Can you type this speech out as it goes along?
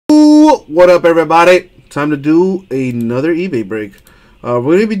What up, everybody? Time to do another eBay break. We're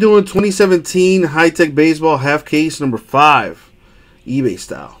going to be doing 2017 High-Tech Baseball half case number 5, eBay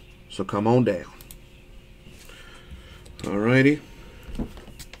style. So come on down. Alrighty.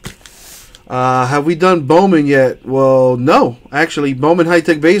 Have we done Bowman yet? Well, no. Actually, Bowman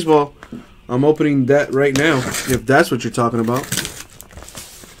High-Tech Baseball, I'm opening that right now, if that's what you're talking about.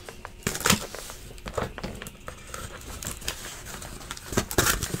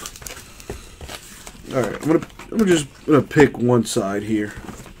 All right, I'm just gonna pick one side here.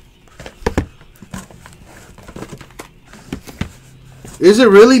 Is it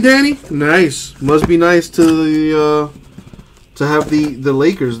really, Danny? Nice. Must be nice to the to have the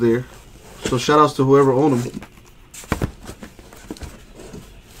Lakers there. So shout outs to whoever owned them.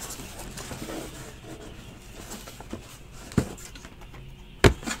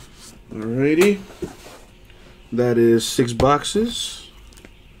 Alrighty, that is 6 boxes.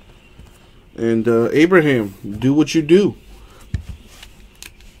 And Abraham, do what you do.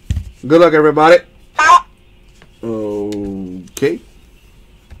 Good luck, everybody. Okay.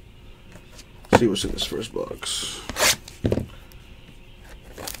 Let's see what's in this first box.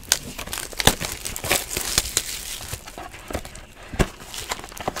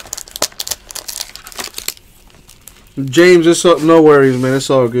 James, it's all, no worries, man. It's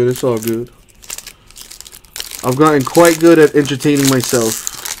all good. It's all good. I've gotten quite good at entertaining myself.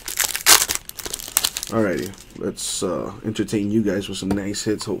 Alrighty, let's entertain you guys with some nice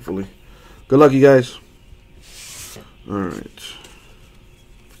hits, hopefully. Good luck, you guys. Alright.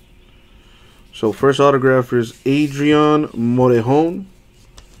 So, first autograph is Adrian Morejon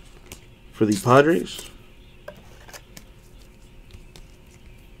for the Padres.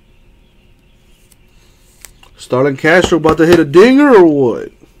 Starlin Castro about to hit a dinger or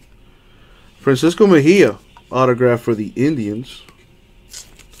what? Francisco Mejia autograph for the Indians.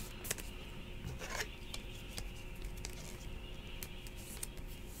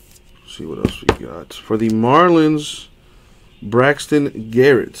 See what else we got. For the Marlins, Braxton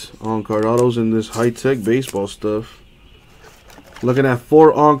Garrett on-card autos in this high-tech baseball stuff. Looking at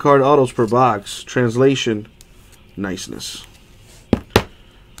 4 on-card autos per box. Translation, niceness.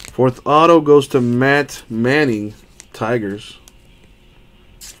 4th auto goes to Matt Manning, Tigers.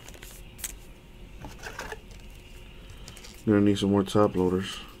 Gonna need some more top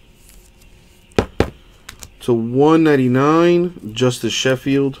loaders. To 199, Justice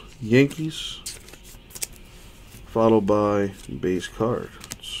Sheffield, Yankees, followed by base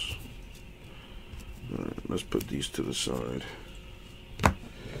cards. Alright, let's put these to the side. I'm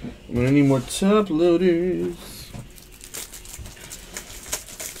gonna need more top loaders.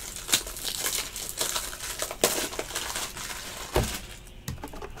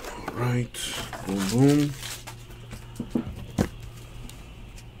 Alright, boom, boom.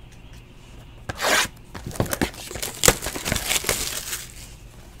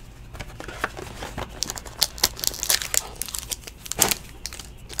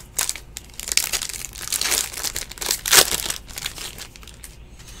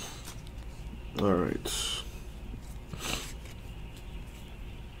 All right.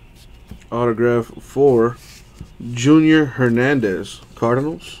 Autograph for Junior Hernandez,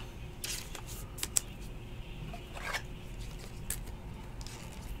 Cardinals.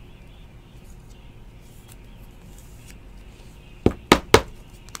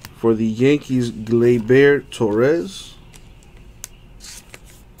 For the Yankees, Gleyber Torres.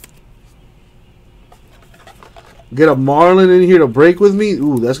 Get a Marlin in here to break with me?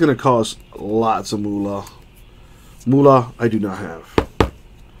 Ooh, that's going to cost lots of moolah. Moolah, I do not have.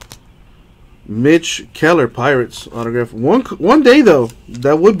 Mitch Keller, Pirates autograph. One day though,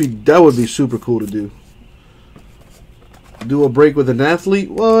 that would be super cool to do. Do a break with an athlete?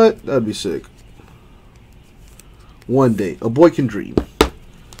 What? That'd be sick. One day, a boy can dream.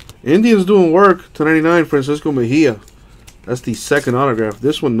 Indians doing work. To 99, Francisco Mejia. That's the 2nd autograph.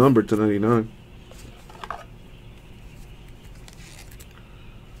 This one numbered to 99.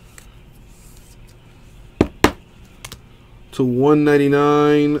 To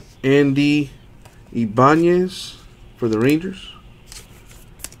 199, Andy Ibanez for the Rangers.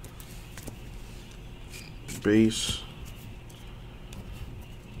 Base.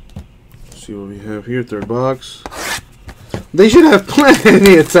 Let's see what we have here. 3rd box. They should have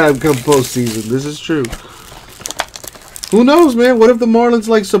plenty of time come postseason. This is true. Who knows, man? What if the Marlins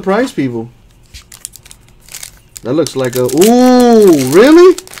like surprise people? That looks like a... Ooh,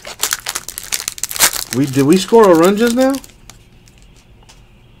 really? Did we score a run just now?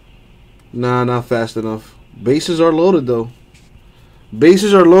 Nah, not fast enough. Bases are loaded, though.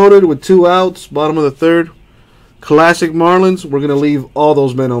 Bases are loaded with 2 outs, bottom of the 3rd. Classic Marlins, we're going to leave all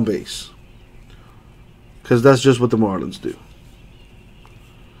those men on base. Because that's just what the Marlins do.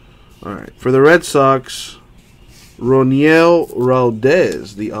 All right. For the Red Sox, Roniel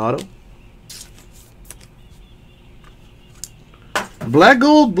Rodez, the auto. Black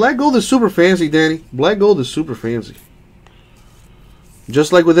gold is super fancy, Danny. Black gold is super fancy.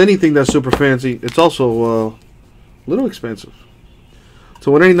 Just like with anything that's super fancy, it's also a little expensive.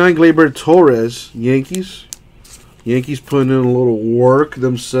 So 189 Gleyber Torres, Yankees. Yankees putting in a little work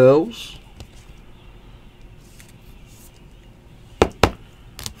themselves.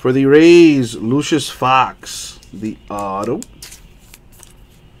 For the Rays, Lucius Fox, the auto.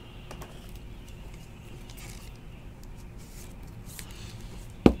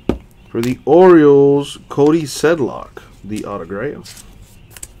 For the Orioles, Cody Sedlock, the autograph.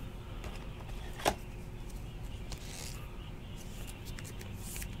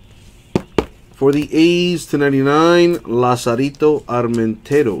 For the A's, /99, Lazarito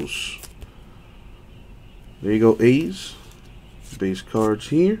Armenteros. There you go, A's. Base cards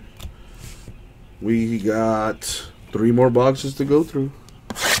here. We got 3 more boxes to go through.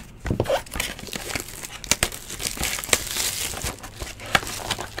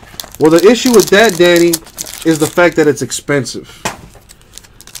 Well, the issue with that, Danny, is the fact that it's expensive.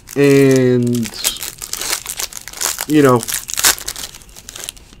 And, you know,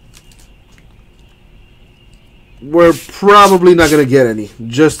 we're probably not going to get any.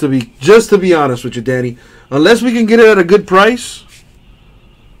 Just to be honest with you, Danny. Unless we can get it at a good price,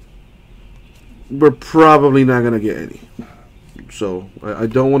 we're probably not going to get any. So, I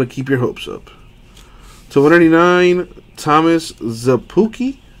don't want to keep your hopes up. To 199, Thomas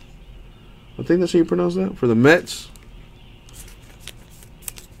Zapuki. I think that's how you pronounce that. For the Mets.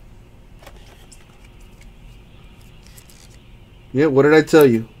 Yeah, what did I tell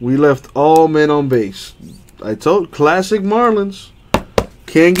you? We left all men on base. I told classic Marlins.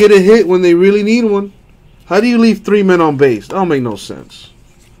 Can't get a hit when they really need one. How do you leave 3 men on base? That don't make no sense.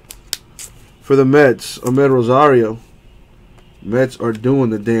 For the Mets, Ahmed Rosario. Mets are doing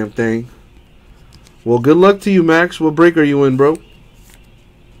the damn thing. Well, good luck to you, Max. What break are you in, bro?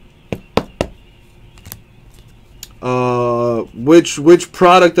 Which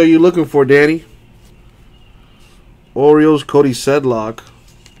product are you looking for, Danny? Orioles, Cody Sedlock.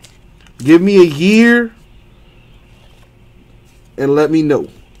 Give me a year and let me know.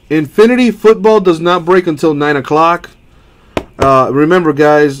 Infinity Football does not break until 9 o'clock. Remember,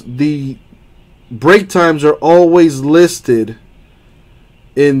 guys, the break times are always listed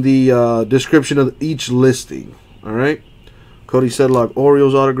in the description of each listing. All right? Cody Sedlock,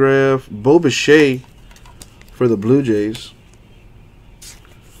 Orioles autograph. Bo Bichette for the Blue Jays.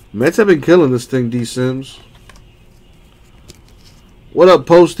 Mets have been killing this thing, D. Sims. What up,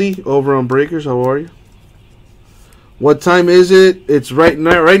 Posty, over on Breakers? How are you? What time is it? It's right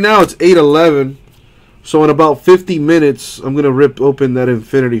now it's 8:11. So in about 50 minutes, I'm going to rip open that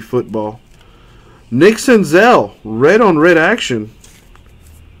Infinity Football. Nick Senzel, red on red action.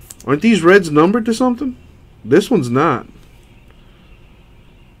 Aren't these reds numbered to something? This one's not.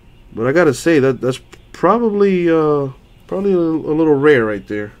 But I got to say, that's probably a little rare right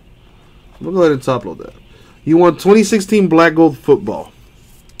there. We'll go ahead and top load that. You want 2016 Black Gold Football.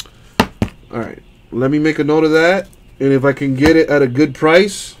 Alright, let me make a note of that. And if I can get it at a good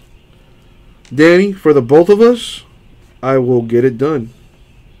price, Danny, for the both of us, I will get it done.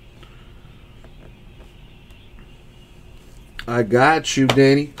 I got you,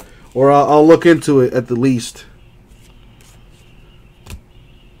 Danny. Or I'll look into it at the least.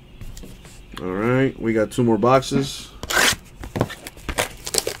 Alright, we got 2 more boxes.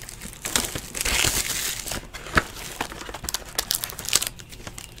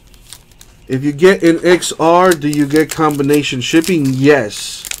 If you get an XR, do you get combination shipping?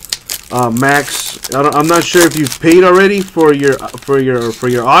 Yes, Max. I'm not sure if you've paid already for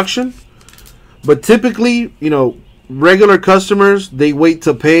your auction, but typically, you know, regular customers, they wait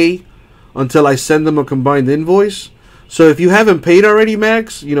to pay until I send them a combined invoice. So if you haven't paid already,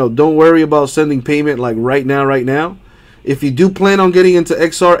 Max, you know, don't worry about sending payment like right now. If you do plan on getting into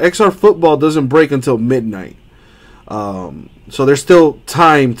XR Football doesn't break until midnight. So there's still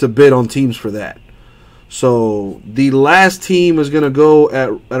time to bid on teams for that. So the last team is going to go at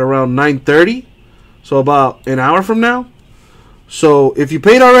around 9:30. So about an hour from now. So if you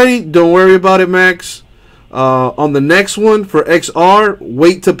paid already, don't worry about it, Max. On the next one for XR,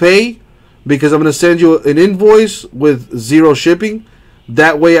 wait to pay, because I'm going to send you an invoice with 0 shipping.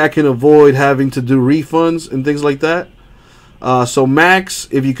 That way I can avoid having to do refunds and things like that. So Max,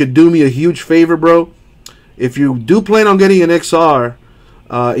 if you could do me a huge favor, bro. If you do plan on getting an XR,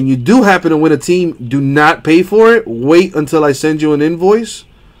 and you do happen to win a team, do not pay for it. Wait until I send you an invoice,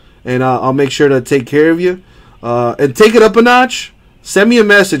 and I'll make sure to take care of you. And take it up a notch. Send me a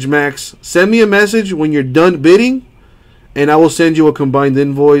message, Max. Send me a message when you're done bidding, and I will send you a combined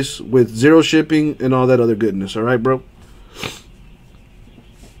invoice with 0 shipping and all that other goodness. All right, bro?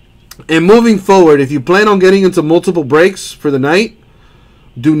 And moving forward, if you plan on getting into multiple breaks for the night,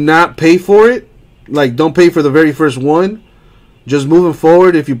 do not pay for it. Like, don't pay for the very first one. Just moving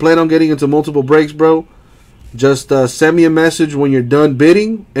forward, if you plan on getting into multiple breaks, bro, just send me a message when you're done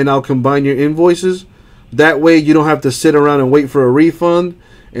bidding, and I'll combine your invoices. That way, you don't have to sit around and wait for a refund,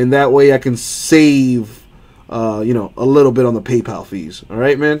 and that way I can save, a little bit on the PayPal fees. All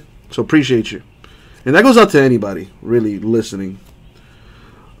right, man? So appreciate you. And that goes out to anybody really listening.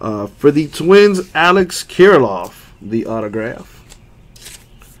 For the Twins, Alex Kirilloff, the autograph.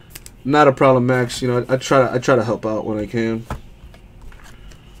 Not a problem, Max. I try to help out when I can.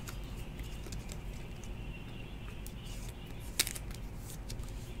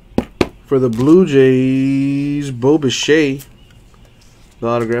 For the Blue Jays, Bo Bichette, the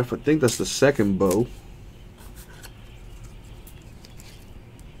autograph. I think that's the second Bo.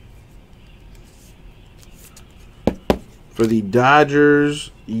 For the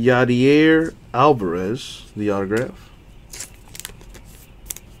Dodgers, Yadier Alvarez, the autograph.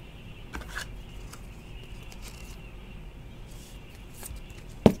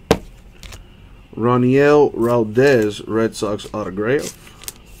 Roniel Valdez, Red Sox autograph.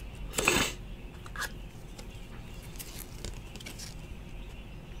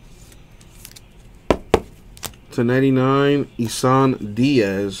 /99, Isan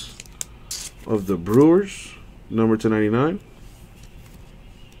Diaz of the Brewers, number /99.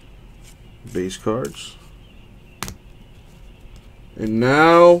 Base cards. And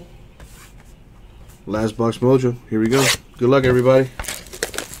now, last box mojo. Here we go. Good luck, everybody.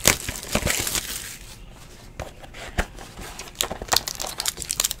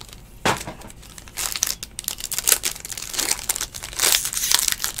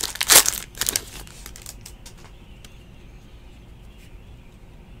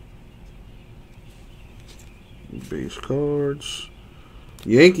 Base cards.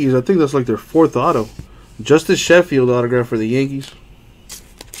 Yankees, I think that's like their 4th auto. Justice Sheffield autograph for the Yankees.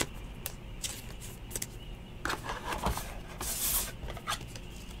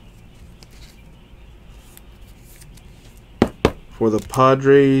 For the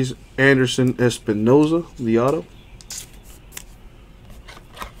Padres, Anderson Espinoza, the auto.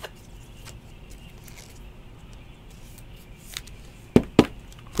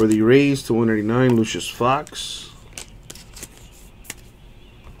 For the Rays /199, Lucius Fox.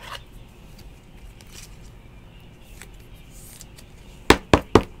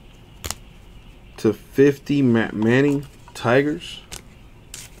 /50, Matt Manning, Tigers.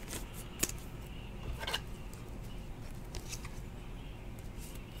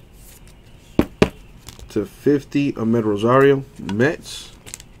 /50, Ahmed Rosario, Mets.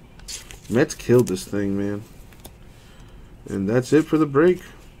 Mets killed this thing, man. And that's it for the break.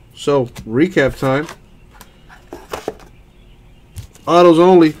 So, recap time. Autos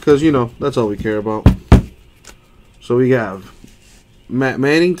only, because, that's all we care about. So, we have Matt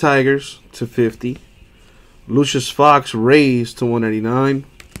Manning, Tigers, /50. Lucius Fox, Rays, /199.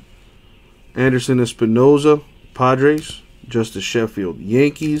 Anderson Espinoza, Padres. Justice Sheffield,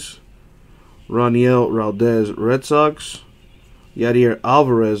 Yankees. Roniel Valdez, Red Sox. Yadier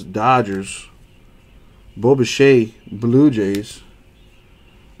Alvarez, Dodgers. Bo Bichette, Blue Jays.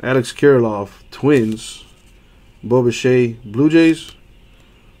 Alex Kirilloff, Twins. Bo Bichette, Blue Jays.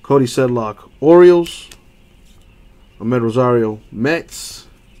 Cody Sedlock, Orioles. Ahmed Rosario, Mets.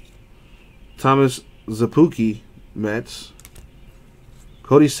 Thomas Zapuki, Mets.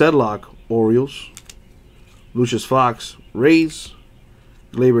 Cody Sedlock, Orioles. Lucius Fox, Rays.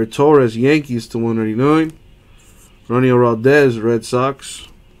 Gleyber Torres, Yankees, /199. Roniel Valdez, Red Sox.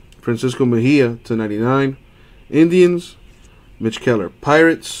 Francisco Mejia, /99. Indians. Mitch Keller,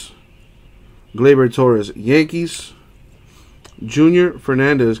 Pirates. Gleyber Torres, Yankees. Junior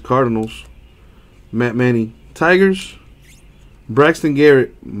Fernandez, Cardinals. Matt Manning, Tigers. Braxton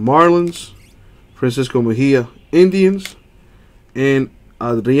Garrett, Marlins. Francisco Mejia, Indians. And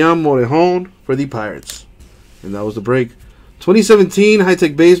Adrian Morejon for the Pirates. And that was the break. 2017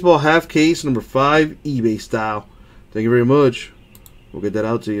 High-Tech Baseball half case number 5 eBay style. Thank you very much. We'll get that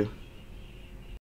out to you.